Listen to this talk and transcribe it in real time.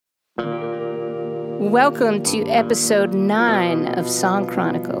Welcome to episode 9 of Song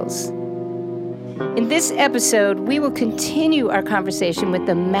Chronicles. In this episode, we will continue our conversation with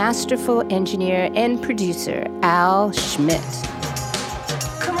the masterful engineer and producer, Al Schmitt.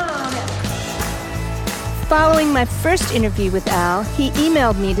 Come on. Following my first interview with Al, he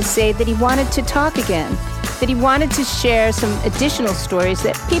emailed me to say that he wanted to talk again, that he wanted to share some additional stories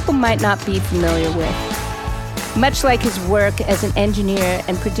that people might not be familiar with. Much like his work as an engineer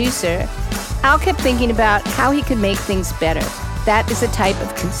and producer, Al kept thinking about how he could make things better. That is the type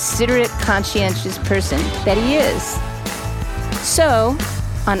of considerate, conscientious person that he is. So,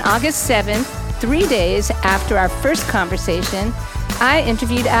 on August 7th, 3 days after our first conversation, I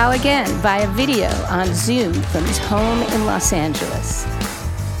interviewed Al again via video on Zoom from his home in Los Angeles.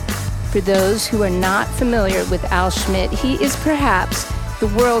 For those who are not familiar with Al Schmitt, he is perhaps the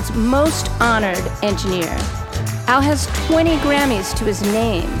world's most honored engineer. Al has 20 Grammys to his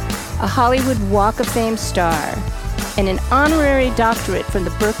name, a Hollywood Walk of Fame star, and an honorary doctorate from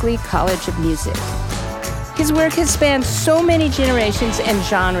the Berklee College of Music. His work has spanned so many generations and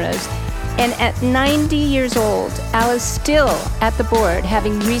genres, and at 90 years old, Al is still at the board,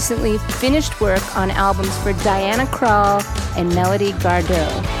 having recently finished work on albums for Diana Krall and Melody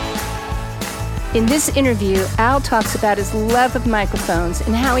Gardot. In this interview, Al talks about his love of microphones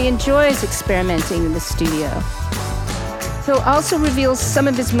and how he enjoys experimenting in the studio. He'll also reveal some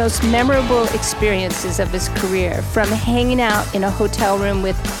of his most memorable experiences of his career, from hanging out in a hotel room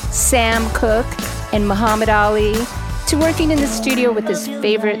with Sam Cooke and Muhammad Ali, to working in the studio with his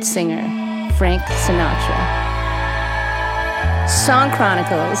favorite singer, Frank Sinatra. Song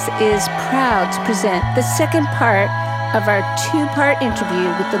Chronicles is proud to present the second part of our 2-part interview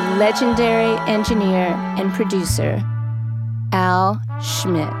with the legendary engineer and producer, Al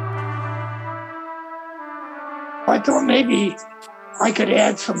Schmitt. I thought maybe I could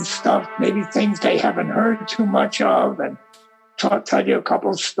add some stuff, maybe things they haven't heard too much of, and tell you a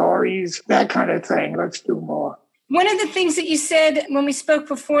couple stories, that kind of thing. Let's do more. One of the things that you said when we spoke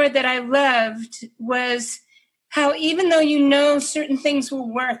before that I loved was how even though you know certain things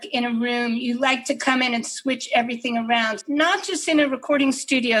will work in a room, you like to come in and switch everything around, not just in a recording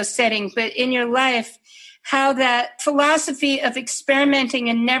studio setting, but in your life. How that philosophy of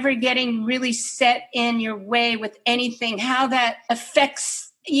experimenting and never getting really set in your way with anything, how that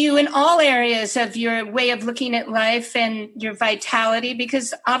affects you in all areas of your way of looking at life and your vitality,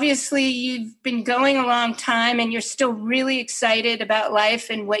 because obviously you've been going a long time and you're still really excited about life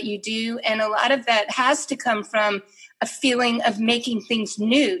and what you do. And a lot of that has to come from a feeling of making things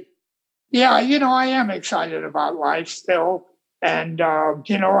new. Yeah, I am excited about life still. And,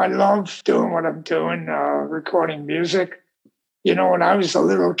 I love doing what I'm doing, recording music. When I was a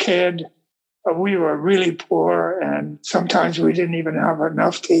little kid, we were really poor, and sometimes we didn't even have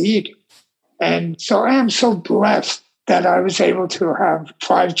enough to eat. And so I am so blessed that I was able to have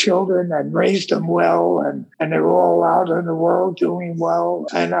 5 children and raise them well, and they're all out in the world doing well.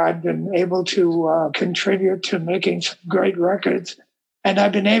 And I've been able to contribute to making some great records. And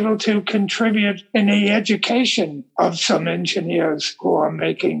I've been able to contribute in the education of some engineers who are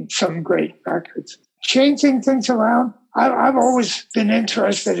making some great records. Changing things around, I've always been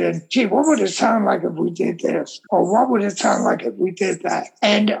interested in, what would it sound like if we did this? Or what would it sound like if we did that?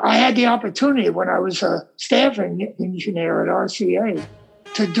 And I had the opportunity when I was a staff engineer at RCA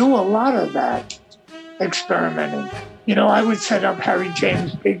to do a lot of that experimenting. I would set up Harry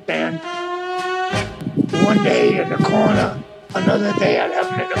James Big Band one day in the corner. Another day I'd have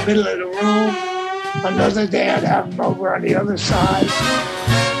them in the middle of the room. Another day I'd have them over on the other side.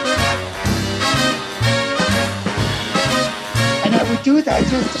 And I would do that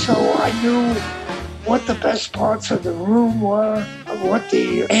just so I knew what the best parts of the room were, what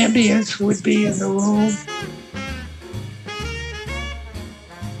the ambience would be in the room.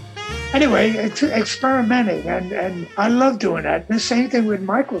 Anyway, it's experimenting, and I love doing that. The same thing with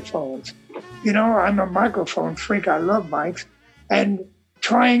microphones. I'm a microphone freak. I love mics. And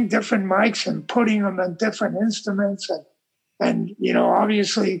trying different mics and putting them on different instruments. And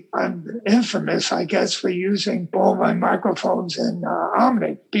obviously I'm infamous, I guess, for using all my microphones in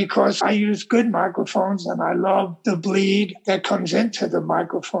Omni, because I use good microphones and I love the bleed that comes into the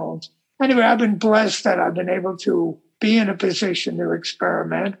microphones. Anyway, I've been blessed that I've been able to be in a position to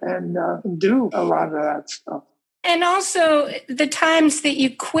experiment and do a lot of that stuff. And also the times that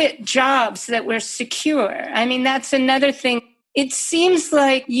you quit jobs that were secure. I mean, that's another thing. It seems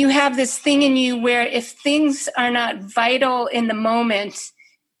like you have this thing in you where if things are not vital in the moment,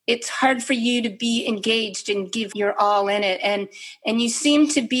 it's hard for you to be engaged and give your all in it. And you seem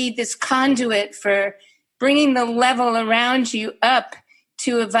to be this conduit for bringing the level around you up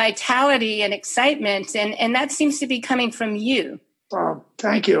to a vitality and excitement. And that seems to be coming from you. Well,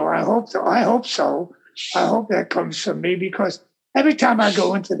 thank you. I hope so. I hope that comes from me, because every time I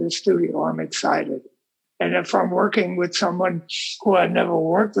go into the studio, I'm excited. And if I'm working with someone who I've never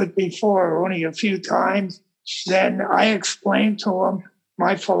worked with before, or only a few times, then I explain to them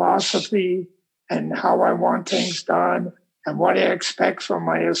my philosophy and how I want things done and what I expect from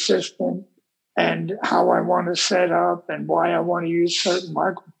my assistant and how I want to set up and why I want to use certain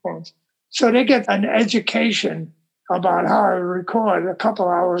microphones. So they get an education about how I record a couple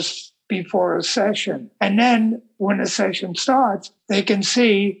hours before a session. And then when the session starts, they can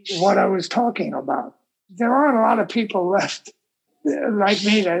see what I was talking about. There aren't a lot of people left like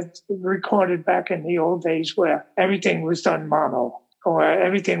me that recorded back in the old days where everything was done mono, or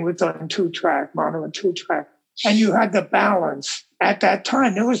everything was done 2-track, mono and 2-track. And you had the balance. At that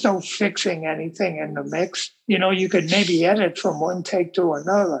time, there was no fixing anything in the mix. You know, you could maybe edit from one take to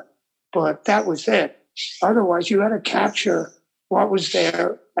another, but that was it. Otherwise, you had to capture what was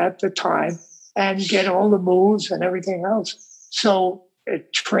there at the time and get all the moves and everything else. So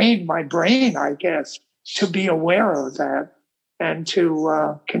it trained my brain, I guess, to be aware of that and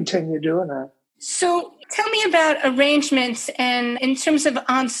to continue doing that. So tell me about arrangements and in terms of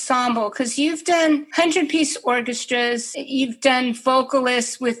ensemble, because you've done 100-piece orchestras, you've done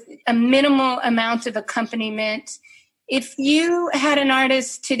vocalists with a minimal amount of accompaniment. If you had an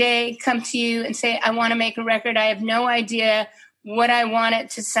artist today come to you and say, I want to make a record, I have no idea what I want it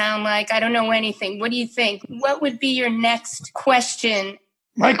to sound like, I don't know anything, what do you think? What would be your next question?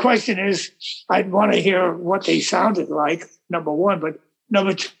 My question is, I'd want to hear what they sounded like, number one, but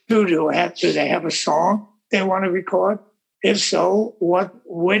number two, do they have a song they want to record? If so,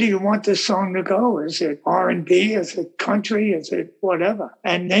 where do you want the song to go? Is it R&B? Is it country? Is it whatever?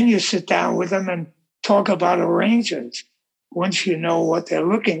 And then you sit down with them and talk about arrangements once you know what they're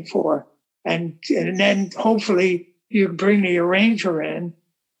looking for. And then hopefully you bring the arranger in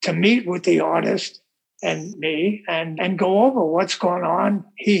to meet with the artist and me and go over what's going on.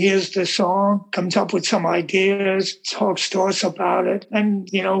 He hears the song, comes up with some ideas, talks to us about it. And,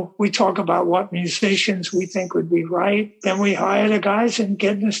 you know, we talk about what musicians we think would be right. Then we hire the guys and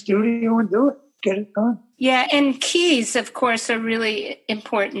get in the studio and do it, get it done. Yeah, and keys, of course, are really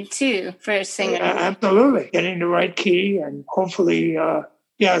important too for a singer. Absolutely. Getting the right key and hopefully,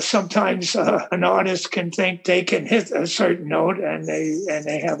 sometimes an artist can think they can hit a certain note and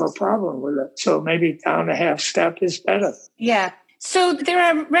they have a problem with it. So maybe down a half step is better. Yeah. So there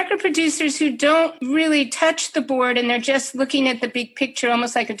are record producers who don't really touch the board and they're just looking at the big picture,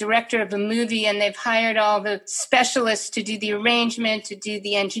 almost like a director of a movie, and they've hired all the specialists to do the arrangement, to do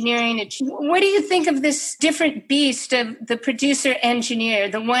the engineering. What do you think of this different beast of the producer engineer,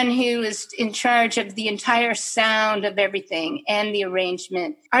 the one who is in charge of the entire sound of everything and the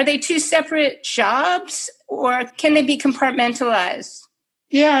arrangement? Are they two separate jobs or can they be compartmentalized?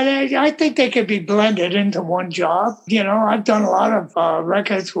 Yeah, I think they could be blended into one job. You know, I've done a lot of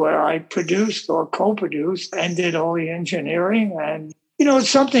records where I produced or co-produced and did all the engineering. And, you know, it's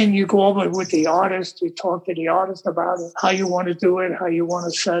something you go over with the artist. You talk to the artist about it, how you want to do it, how you want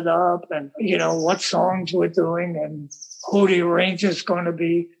to set up, and, you know, what songs we're doing and who the arranger is going to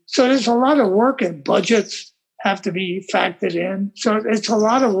be. So there's a lot of work, and budgets have to be factored in. So it's a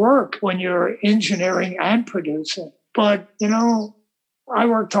lot of work when you're engineering and producing. But, you know, I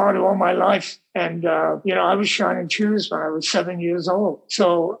worked hard all my life and, I was shining shoes when I was 7 years old.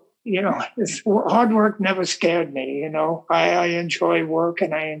 So, you know, hard work never scared me, you know. I enjoy work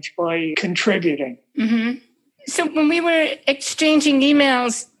and I enjoy contributing. Mm-hmm. So when we were exchanging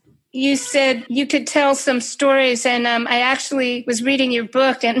emails, you said you could tell some stories, and I actually was reading your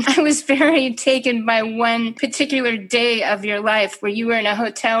book, and I was very taken by one particular day of your life where you were in a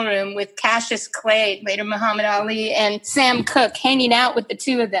hotel room with Cassius Clay, later Muhammad Ali, and Sam Cooke, hanging out with the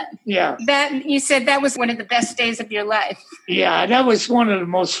two of them. Yeah. That you said that was one of the best days of your life. Yeah, that was one of the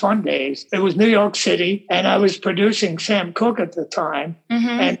most fun days. It was New York City, and I was producing Sam Cooke at the time,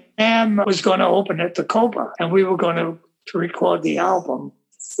 and Sam was going to open at the Copa, and we were going to record the album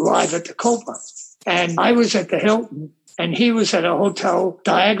live at the Copa. And I was at the Hilton, and he was at a hotel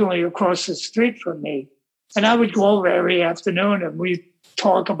diagonally across the street from me. And I would go over every afternoon, and we'd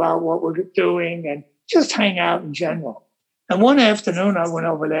talk about what we're doing and just hang out in general. And one afternoon, I went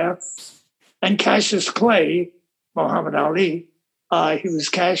over there, and Cassius Clay, Muhammad Ali, he was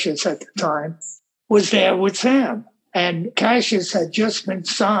Cassius at the time, was there with Sam. And Cassius had just been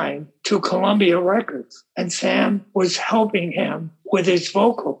signed to Columbia Records, and Sam was helping him with his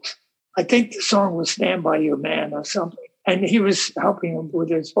vocals. I think the song was Stand By Your Man or something. And he was helping him with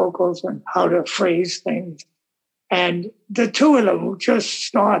his vocals and how to phrase things. And the two of them just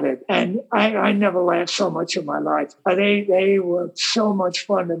started. And I never laughed so much in my life. They were so much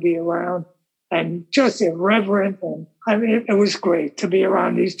fun to be around and just irreverent. And I mean, it was great to be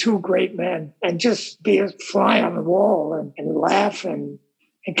around these two great men and just be a fly on the wall and laugh and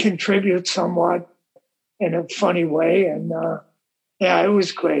contribute somewhat in a funny way. And yeah, it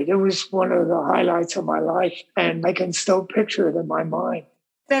was great. It was one of the highlights of my life. And I can still picture it in my mind.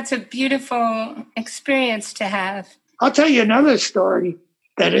 That's a beautiful experience to have. I'll tell you another story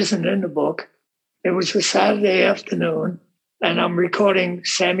that isn't in the book. It was a Saturday afternoon, and I'm recording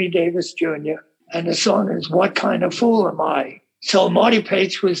Sammy Davis Jr., and the song is What Kind of Fool Am I? So Marty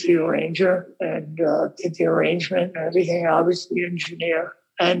Paich was the arranger and did the arrangement and everything. I was the engineer,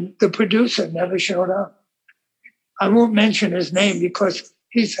 and the producer never showed up. I won't mention his name because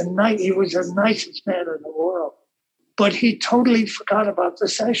he was the nicest man in the world. But he totally forgot about the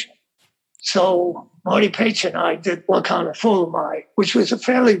session. So Marty Paich and I did What Kind of Fool Am I, which was a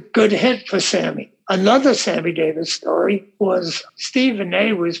fairly good hit for Sammy. Another Sammy Davis story was Stephen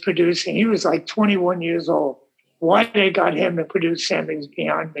A. was producing. He was like 21 years old. Why they got him to produce Sammy is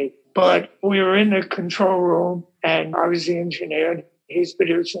beyond me. But we were in the control room, and I was the engineer, and he's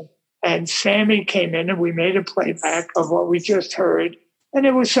producing. And Sammy came in, and we made a playback of what we just heard. And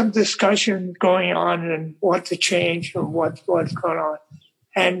there was some discussion going on and what to change and what's going on.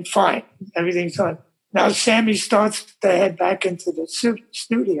 And fine, everything's done. Now Sammy starts to head back into the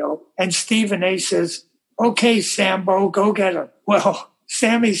studio, and Stephen A. says, "Okay, Sambo, go get him." Well,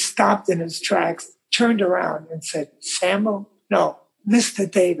 Sammy stopped in his tracks, turned around and said, "Sambo? No, Mr.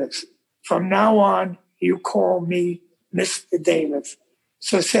 Davis. From now on, you call me Mr. Davis."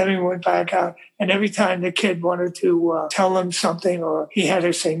 So Sammy went back out, and every time the kid wanted to tell him something, or he had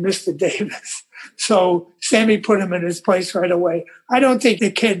to say Mr. Davis. So Sammy put him in his place right away. I don't think the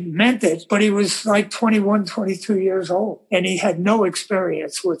kid meant it, but he was like 21, 22 years old, and he had no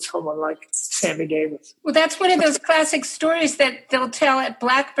experience with someone like Sammy Davis. Well, that's one of those classic stories that they'll tell at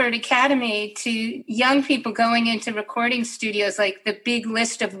Blackbird Academy to young people going into recording studios, like the big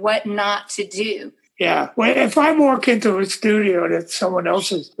list of what not to do. Yeah. Well, if I walk into a studio that someone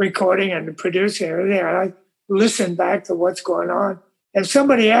else is recording and producing everything, I listen back to what's going on. If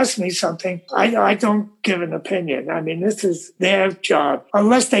somebody asks me something, I don't give an opinion. I mean, this is their job,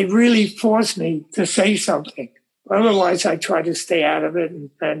 unless they really force me to say something. Otherwise, I try to stay out of it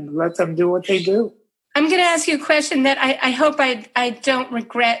and let them do what they do. I'm going to ask you a question that I hope I don't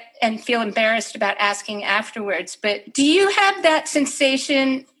regret and feel embarrassed about asking afterwards. But do you have that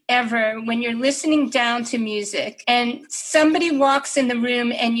sensation ever when you're listening down to music and somebody walks in the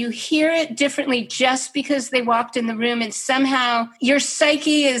room and you hear it differently just because they walked in the room, and somehow your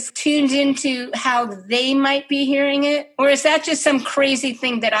psyche is tuned into how they might be hearing it? Or is that just some crazy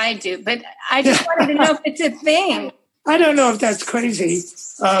thing that I do? But I just wanted to know if it's a thing. I don't know if that's crazy,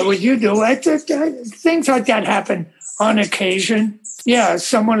 what you do. Things like that happen on occasion. Yeah,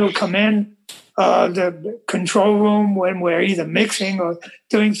 someone will come in the control room when we're either mixing or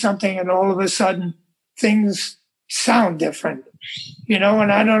doing something, and all of a sudden things sound different, and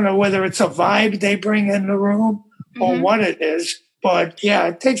I don't know whether it's a vibe they bring in the room or what it is, but yeah,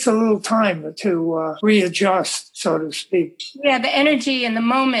 it takes a little time to readjust, so to speak. Yeah, the energy and the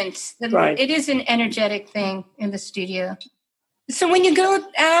moment. Right. It is an energetic thing in the studio. So when you go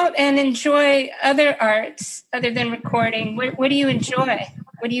out and enjoy other arts other than recording, what do you enjoy?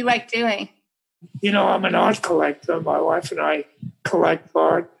 What do you like doing? I'm an art collector. My wife and I collect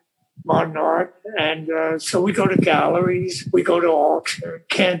art, modern art. And so we go to galleries, we go to auctions.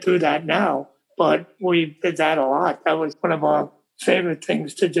 Can't do that now, but we did that a lot. That was one of our favorite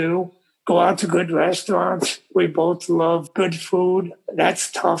things to do. Go out to good restaurants. We both love good food.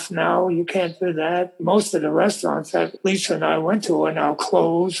 That's tough now. You can't do that. Most of the restaurants that Lisa and I went to are now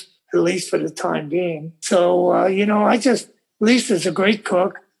closed, at least for the time being. So, Lisa's a great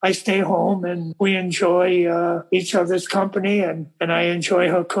cook. I stay home and we enjoy each other's company, and I enjoy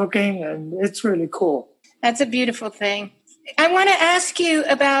her cooking, and it's really cool. That's a beautiful thing. I want to ask you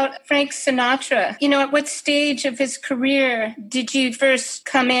about Frank Sinatra. At what stage of his career did you first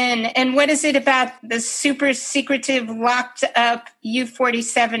come in, and what is it about the super secretive, locked up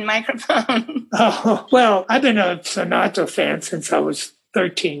U-47 microphone? Oh, well, I've been a Sinatra fan since I was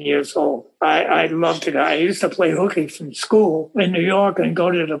 13 years old. I loved it. I used to play hooky from school in New York and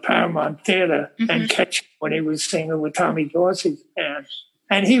go to the Paramount Theater and catch him when he was singing with Tommy Dorsey's band.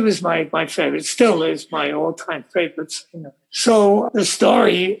 And he was my favorite, still is my all-time favorite singer. So the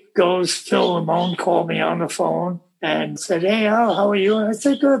story goes, Phil Ramone called me on the phone and said, "Hey, Al, how are you?" And I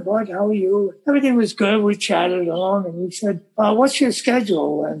said, "Good, bud. How are you?" Everything was good. We chatted along, and he said, "What's your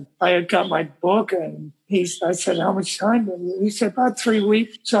schedule?" And I had got my book, and I said, "How much time?" And he said, "About 3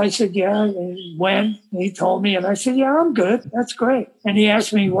 weeks." So I said, "Yeah." And when? And he told me, and I said, "Yeah, I'm good. That's great." And he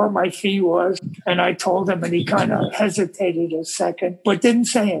asked me what my fee was, and I told him, and he kind of hesitated a second, but didn't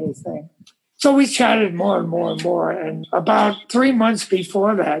say anything. So we chatted more and more and more. And about 3 months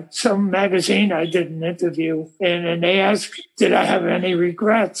before that, some magazine I did an interview in, and they asked, did I have any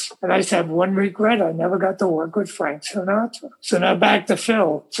regrets? And I said, one regret, I never got to work with Frank Sinatra. So now back to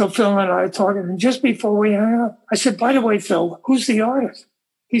Phil. So Phil and I are talking, and just before we hung up, I said, by the way, Phil, who's the artist?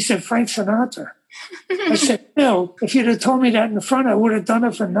 He said, Frank Sinatra. I said, Phil, if you'd have told me that in the front, I would have done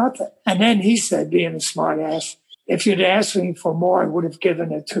it for nothing. And then he said, being a smart ass, if you'd asked me for more, I would have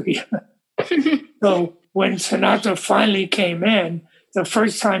given it to you. So when Sinatra finally came in, the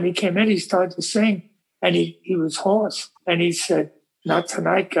first time he came in, he started to sing, and he was hoarse. And he said, not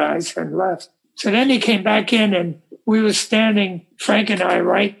tonight, guys, and left. So then he came back in, and we were standing, Frank and I,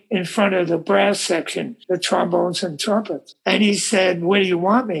 right in front of the brass section, the trombones and trumpets. And he said, where do you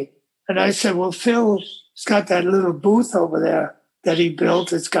want me? And I said, well, Phil's got that little booth over there that he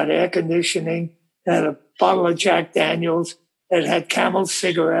built. It's got air conditioning. It had a bottle of Jack Daniels. It had Camel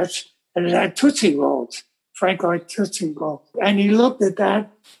cigarettes. And it had Tootsie Rolls. Frank liked Tootsie Rolls. And he looked at that,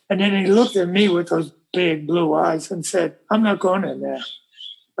 and then he looked at me with those big blue eyes and said, I'm not going in there.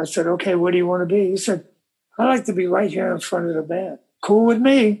 I said, okay, what do you want to be? He said, I like to be right here in front of the band. Cool with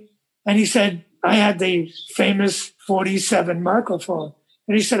me. And he said, I had the famous 47 microphone.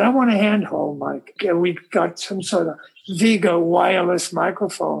 And he said, I want a handhold mic. And we got some sort of Vega wireless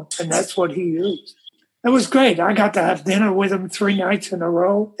microphone, and that's what he used. It was great. I got to have dinner with him 3 nights in a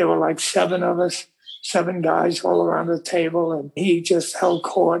row. There were like 7 of us, 7 guys all around the table. And he just held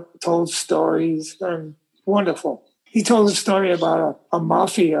court, told stories, and wonderful. He told a story about a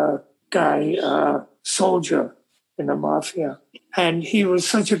mafia guy, soldier in the mafia. And he was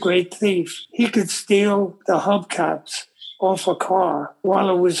such a great thief. He could steal the hubcaps off a car while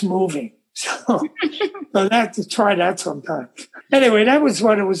it was moving. So that to try that sometime. Anyway, that was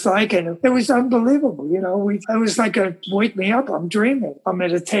what it was like, and it was unbelievable. You know, it was like a wake me up. I'm dreaming. I'm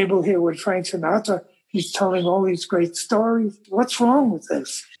at a table here with Frank Sinatra. He's telling all these great stories. What's wrong with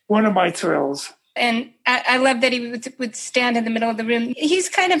this? One of my thrills. And I love that he would stand in the middle of the room. He's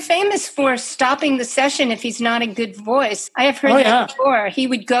kind of famous for stopping the session if he's not in good voice. I have heard that before. He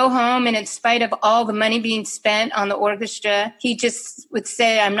would go home, and in spite of all the money being spent on the orchestra, he just would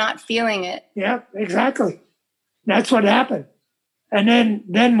say, I'm not feeling it. Yeah, exactly. That's what happened. And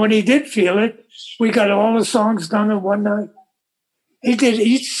then when he did feel it, we got all the songs done in one night. He did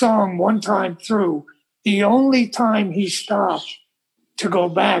each song one time through. The only time he stopped to go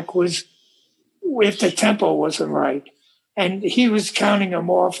back was if the tempo wasn't right. And he was counting them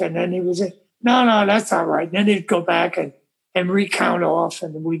off, and then he was saying, no, that's not right. And then he'd go back and recount off,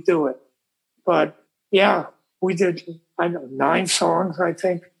 and we'd do it. But yeah, we did, 9 songs, I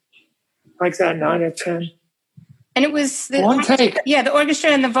think, like that, 9 or 10. And it was one take. Yeah, the orchestra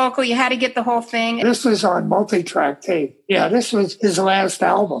and the vocal, you had to get the whole thing. This was on multi-track tape. Yeah, this was his last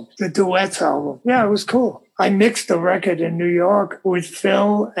album, the duets album. Yeah, it was cool. I mixed the record in New York with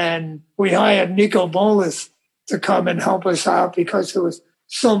Phil, and we hired Nico Bolas to come and help us out because there was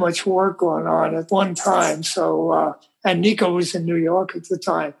so much work going on at one time. So, and Nico was in New York at the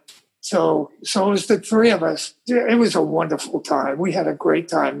time. So it was the 3 of us. It was a wonderful time. We had a great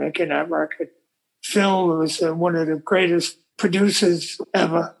time making that record. Phil was one of the greatest producers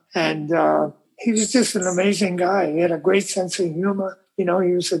ever. And he was just an amazing guy. He had a great sense of humor. You know,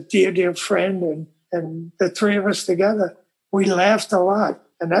 he was a dear, dear friend. And the 3 of us together, we laughed a lot.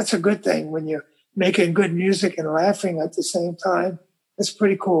 And that's a good thing when you're making good music and laughing at the same time. It's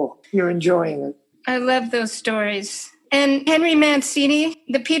pretty cool. You're enjoying it. I love those stories. And Henry Mancini,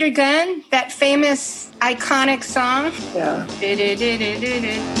 the Peter Gunn, that famous, iconic song. Yeah.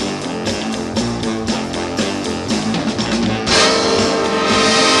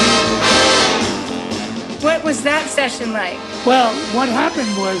 What was that session like? Well, what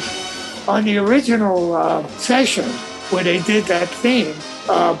happened was on the original session where they did that theme,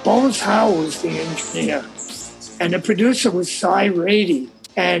 Bones Howe was the engineer, and the producer was Cy Rady.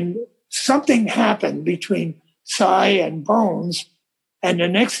 And something happened between Cy and Bones, and the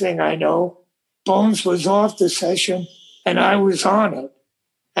next thing I know, Bones was off the session, and I was on it.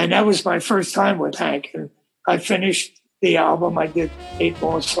 And that was my first time with Hank. And I finished the album. I did 8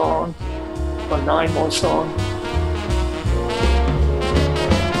 more songs. Or 9 more songs.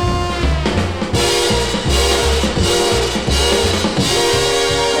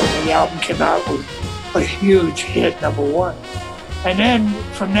 And the album came out with a huge hit, number one. And then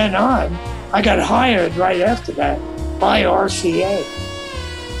from then on, I got hired right after that by RCA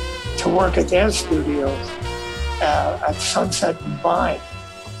to work at their studios at Sunset and Vine.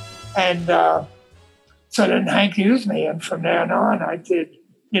 And so then Hank used me. And from then on, I did,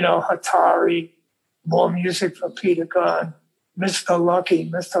 Hatari, more music for Peter Gunn, Mr.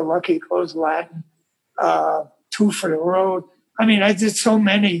 Lucky Goes Latin, Two for the Road. I mean, I did so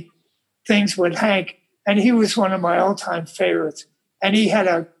many things with Hank, and he was one of my all-time favorites. And he had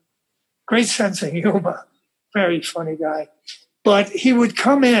a great sense of humor, very funny guy. But he would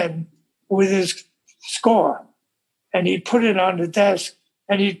come in with his score, and he'd put it on the desk,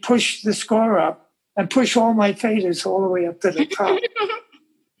 and he'd push the score up and push all my faders all the way up to the top.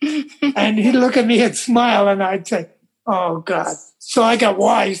 And he'd look at me and smile, and I'd say, oh, God. So I got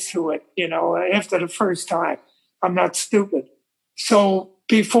wise to it, after the first time. I'm not stupid. So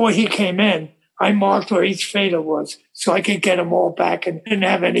before he came in, I marked where each fader was so I could get them all back, and didn't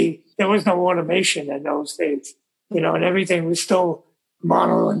have there was no automation in those days, and everything was still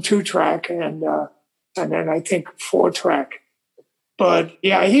mono and 2-track and then I think 4-track. But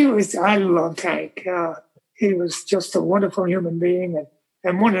yeah, I loved Hank. He was just a wonderful human being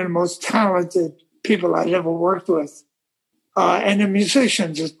and one of the most talented people I'd ever worked with. And the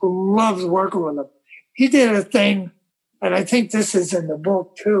musicians just loved working with him. He did a thing, and I think this is in the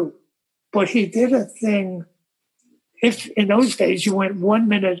book too, but he did a thing. If in those days you went 1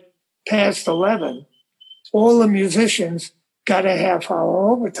 minute past 11, all the musicians got a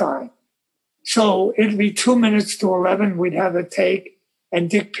half-hour overtime. So it'd be 2 minutes to 11, we'd have a take, and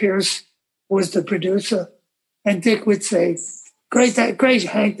Dick Pierce was the producer. And Dick would say, great,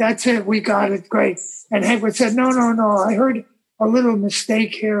 Hank, that's it, we got it, great. And Hank would say, no, I heard a little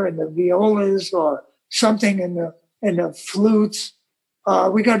mistake here in the violas or something in the flutes.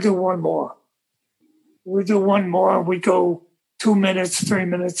 We got to do one more. We do one more, we go 2 minutes, 3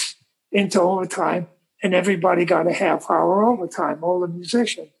 minutes into overtime, and everybody got a half-hour overtime, all the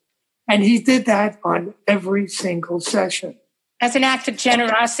musicians. And he did that on every single session. As an act of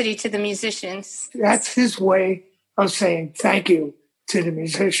generosity to the musicians. That's his way of saying thank you to the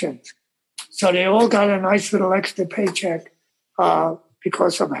musicians. So they all got a nice little extra paycheck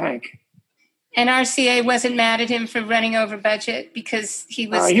because of Hank. And RCA wasn't mad at him for running over budget because he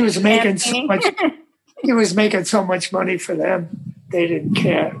was making so much. He was making so much money for them, they didn't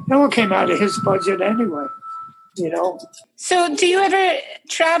care. It all came out of his budget anyway, So do you ever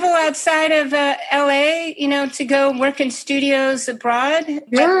travel outside of LA, to go work in studios abroad?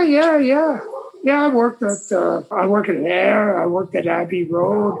 Yeah. Yeah, I work at Air. I worked at Abbey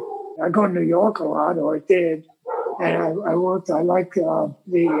Road. I go to New York a lot, or I did. And I like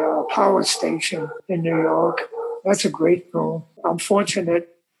the power station in New York. That's a great room. I'm fortunate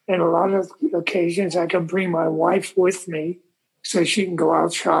in a lot of occasions I can bring my wife with me so she can go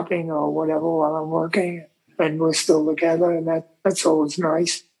out shopping or whatever while I'm working, and we're still together, and that's always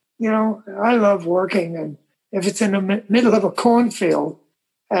nice. I love working, and if it's in the middle of a cornfield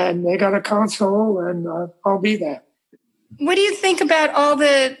and they got a console, and I'll be there. What do you think about all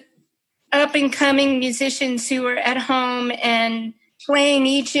the up-and-coming musicians who are at home and playing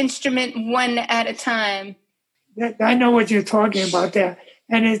each instrument one at a time? I know what you're talking about there.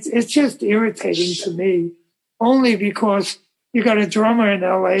 And it's just irritating to me, only because you got a drummer in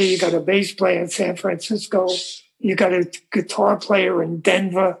LA, you got a bass player in San Francisco, you got a guitar player in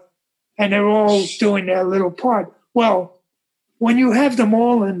Denver, and they're all doing their little part. Well, when you have them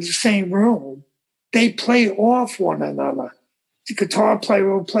all in the same room, they play off one another. The guitar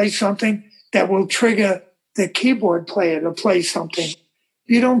player will play something that will trigger the keyboard player to play something.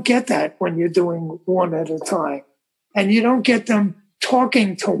 You don't get that when you're doing one at a time. And you don't get them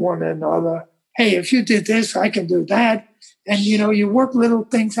talking to one another. Hey, if you did this, I can do that. And, you work little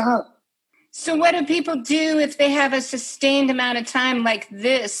things out. So what do people do if they have a sustained amount of time like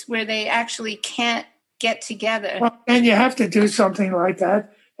this where they actually can't get together? Well, and you have to do something like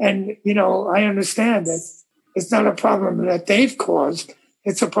that. And, I understand that it's not a problem that they've caused.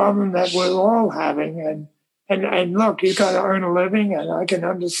 It's a problem that we're all having. And look, you got to earn a living, and I can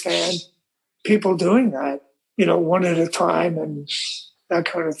understand people doing that, one at a time and that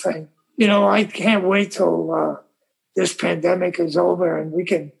kind of thing. I can't wait till this pandemic is over and we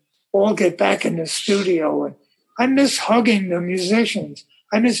can all get back in the studio. And I miss hugging the musicians.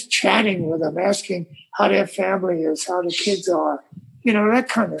 I miss chatting with them, asking how their family is, how the kids are, that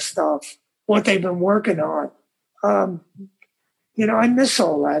kind of stuff, what they've been working on. I miss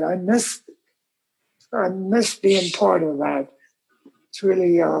all that. I miss being part of that. It's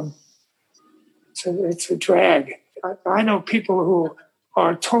really, it's a drag. I know people who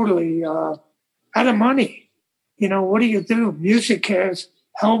are totally out of money. What do you do? Music Cares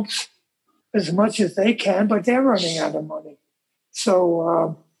helps as much as they can, but they're running out of money.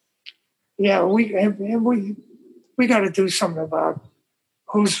 So, we got to do something about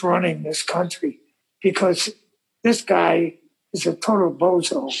who's running this country, because this guy is a total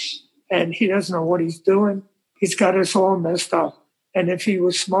bozo and he doesn't know what he's doing. He's got us all messed up. And if he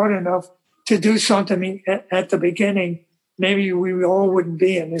was smart enough to do something at the beginning, maybe we all wouldn't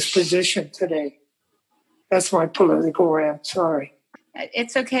be in this position today. That's my political rant. Sorry.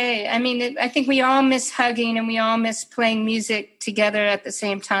 It's okay. I mean, I think we all miss hugging and we all miss playing music together at the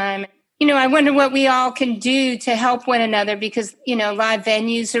same time. I wonder what we all can do to help one another, because, live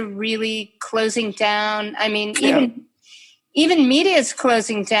venues are really closing down. I mean, even media is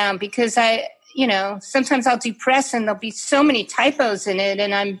closing down, because sometimes I'll do press and there'll be so many typos in it.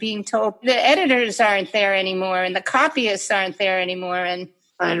 And I'm being told the editors aren't there anymore and the copyists aren't there anymore. And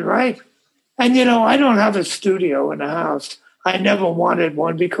right. And, I don't have a studio in the house. I never wanted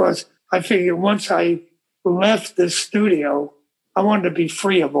one, because I figured once I left the studio, I wanted to be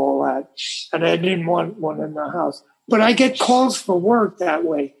free of all that. And I didn't want one in the house. But I get calls for work that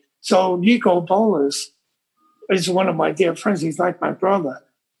way. So Nico Bolas is one of my dear friends. He's like my brother.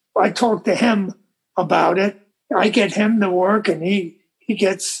 I talk to him about it. I get him to work, and he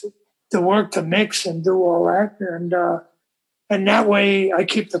gets the work to mix and do all that. And that way I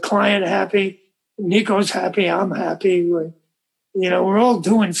keep the client happy. Nico's happy. I'm happy. We're all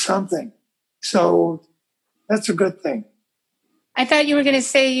doing something. So that's a good thing. I thought you were going to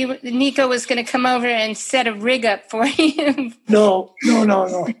say Nico was going to come over and set a rig up for you. No.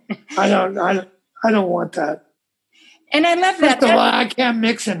 I don't want that. And I love that. First of all, I can't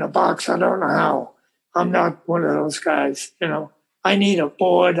mix in the box. I don't know how. I'm not one of those guys. I need a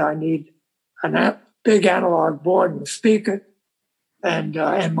board. I need a big analog board and speaker, and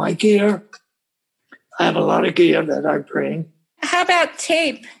my gear. I have a lot of gear that I bring. How about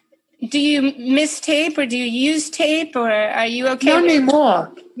tape? Do you miss tape, or do you use tape, or are you okay? Not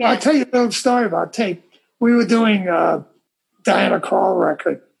anymore. Yeah. I'll tell you a little story about tape. We were doing a Diana Krall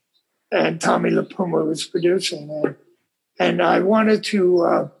record, and Tommy LaPuma was producing it. And I wanted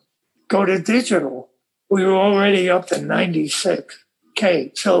to go to digital. We were already up to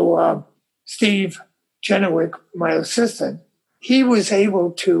 96K. So Steve Jenowick, my assistant, he was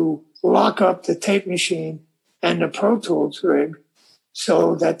able to lock up the tape machine and the Pro Tools rig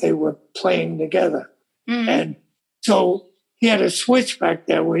so that they were playing together. Mm-hmm. And so he had a switch back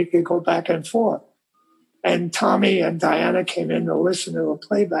there where he could go back and forth. And Tommy and Diana came in to listen to a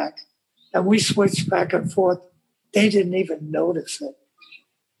playback, and we switched back and forth. They didn't even notice it.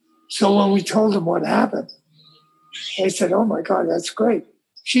 So when we told them what happened, they said, "Oh my God, that's great."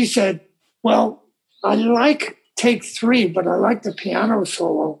 She said, "Well, I like take 3, but I like the piano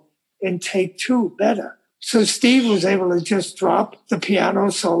solo in take 2 better." So Steve was able to just drop the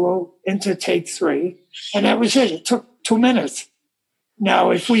piano solo into take 3, and that was it. It took 2 minutes. Now,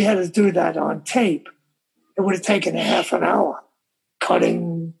 if we had to do that on tape, it would have taken a half an hour,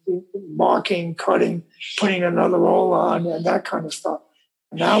 cutting, marking, cutting, putting another roll on, and that kind of stuff.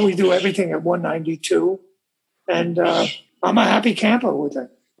 Now we do everything at 192, and I'm a happy camper with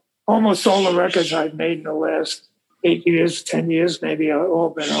it. Almost all the records I've made in the last 8 years, 10 years maybe, have all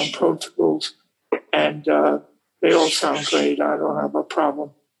been on Pro Tools. And they all sound great. I don't have a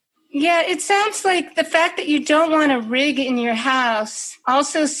problem. Yeah, it sounds like the fact that you don't want a rig in your house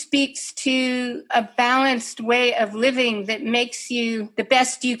also speaks to a balanced way of living that makes you the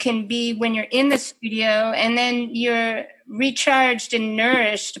best you can be when you're in the studio, and then you're recharged and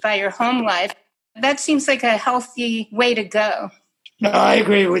nourished by your home life. That seems like a healthy way to go. No, I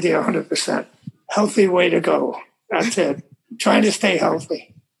agree with you 100%. Healthy way to go. That's it. Trying to stay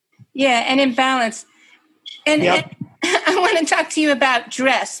healthy. Yeah, and in balance. And, yep. and I want to talk to you about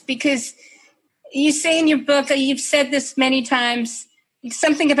dress, because you say in your book, you've said this many times,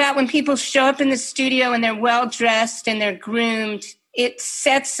 something about when people show up in the studio and they're well-dressed and they're groomed, it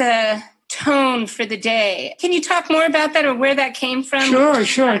sets a tone for the day. Can you talk more about that, or where that came from? Sure.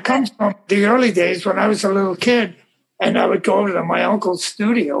 It comes from the early days when I was a little kid, and I would go over to my uncle's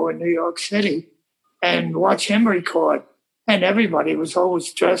studio in New York City and watch him record. And everybody was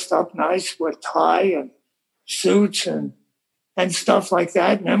always dressed up nice with tie and suits and stuff like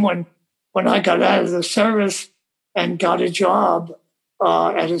that. And then when I got out of the service and got a job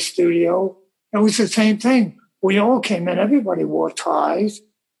at a studio, it was the same thing. We all came in. Everybody wore ties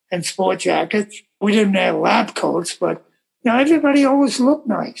and sport jackets. We didn't have lab coats, but everybody always looked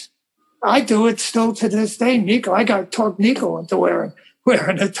nice. I do it still to this day. I got to talk Nico into wearing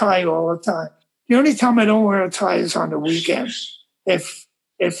a tie all the time. The only time I don't wear a tie is on the weekend. If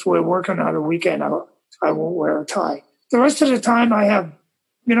if we're working on a weekend, I won't wear a tie. The rest of the time I have,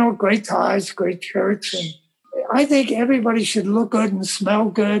 great ties, great shirts. And I think everybody should look good and smell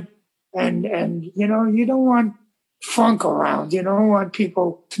good. And you don't want funk around. You don't want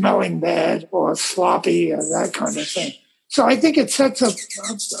people smelling bad or sloppy or that kind of thing. So I think it sets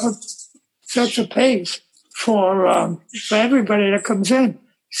a pace for everybody that comes in.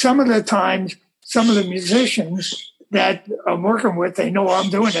 Some of the times, some of the musicians that I'm working with, they know I'm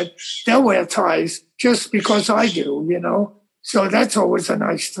doing it. They'll wear ties just because I do, So that's always a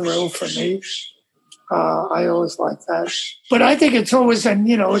nice thrill for me. I always like that. But I think it's always,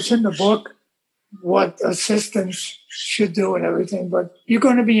 it's in the book what assistants should do and everything. But you're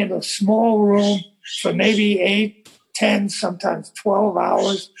going to be in a small room for maybe 8, 10, sometimes 12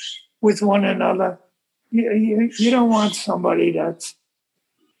 hours with one another. You don't want somebody that's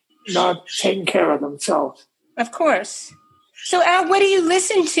not taking care of themselves. Of course. So, Al, what do you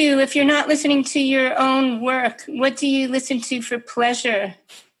listen to if you're not listening to your own work? What do you listen to for pleasure?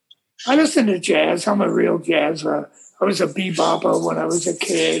 I listen to jazz. I'm a real jazzer. I was a bebopper when I was a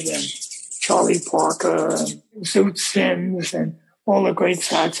kid, and Charlie Parker and Zoot Sims and all the great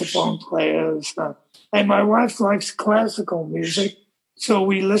saxophone players. And my wife likes classical music, so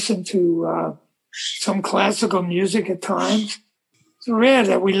we listen to some classical music at times. It's rare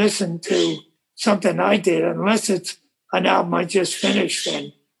that we listen to something I did, unless it's an album I just finished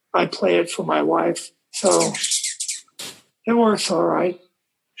and I play it for my wife. So it works all right.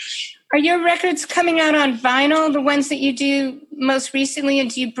 Are your records coming out on vinyl, the ones that you do most recently,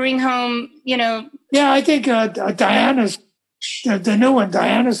 and do you bring home, Yeah, I think Diana's, the new one,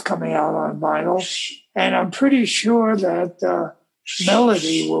 Diana's coming out on vinyl. And I'm pretty sure that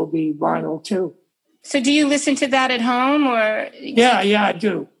Melody will be vinyl too. So do you listen to that at home or? Yeah, I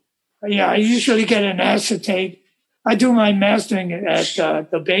do. Yeah, I usually get an acetate. I do my mastering at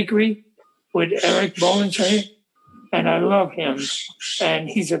the bakery with Eric Bollinger, and I love him. And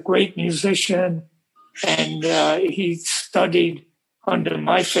he's a great musician, and he studied under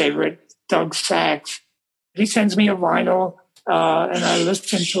my favorite, Doug Sachs. He sends me a vinyl, and I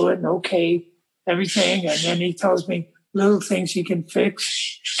listen to it and okay everything, and then he tells me little things he can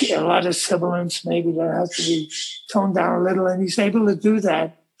fix, a lot of sibilance maybe that has to be toned down a little, and he's able to do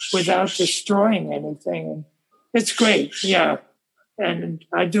that without destroying anything. And it's great, yeah. And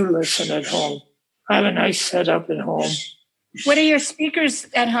I do listen at home. I have a nice setup at home. What are your speakers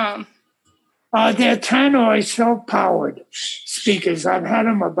at home? They're Tannoy self-powered speakers. I've had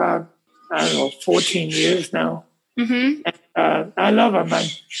them about, 14 years now. Mm-hmm. And, I love them.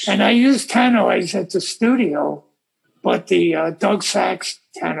 And I use Tannoys at the studio, but the Doug Sachs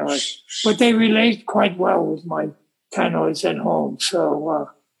Tannoys. But they relate quite well with my Tannoys at home. So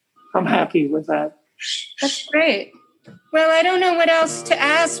I'm happy with that. That's great. Well, I don't know what else to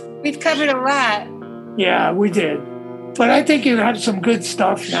ask. We've covered a lot. Yeah, we did. But I think you have some good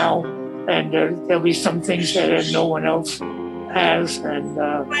stuff now, and there'll be some things that no one else has. And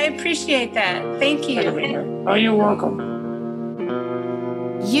I appreciate that. Thank you. Oh, you're welcome.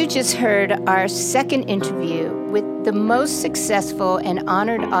 You just heard our second interview with the most successful and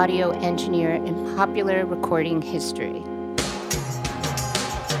honored audio engineer in popular recording history.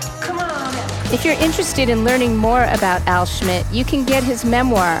 If you're interested in learning more about Al Schmitt, you can get his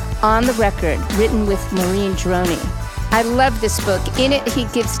memoir, On the Record, written with Maureen Droney. I love this book. In it, he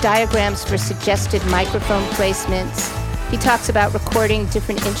gives diagrams for suggested microphone placements. He talks about recording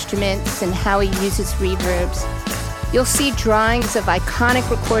different instruments and how he uses reverbs. You'll see drawings of iconic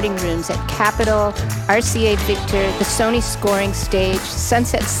recording rooms at Capitol, RCA Victor, the Sony Scoring Stage,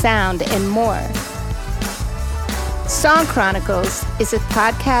 Sunset Sound, and more. Song Chronicles is a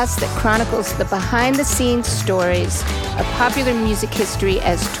podcast that chronicles the behind-the-scenes stories of popular music history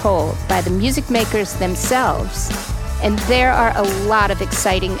as told by the music makers themselves. And there are a lot of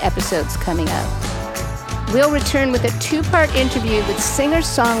exciting episodes coming up. We'll return with a 2-part interview with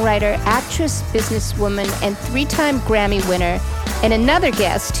singer-songwriter, actress, businesswoman, and 3-time Grammy winner, and another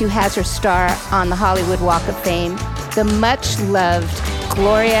guest who has her star on the Hollywood Walk of Fame, the much-loved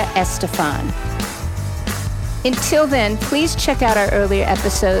Gloria Estefan. Until then, please check out our earlier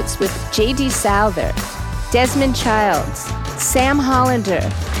episodes with J.D. Souther, Desmond Childs, Sam Hollander,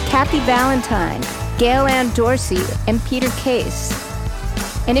 Kathy Valentine, Gail Ann Dorsey, and Peter Case.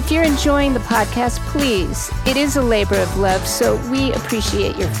 And if you're enjoying the podcast, please, it is a labor of love, so we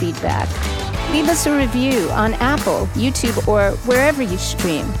appreciate your feedback. Leave us a review on Apple, YouTube, or wherever you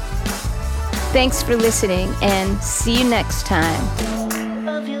stream. Thanks for listening, and see you next time.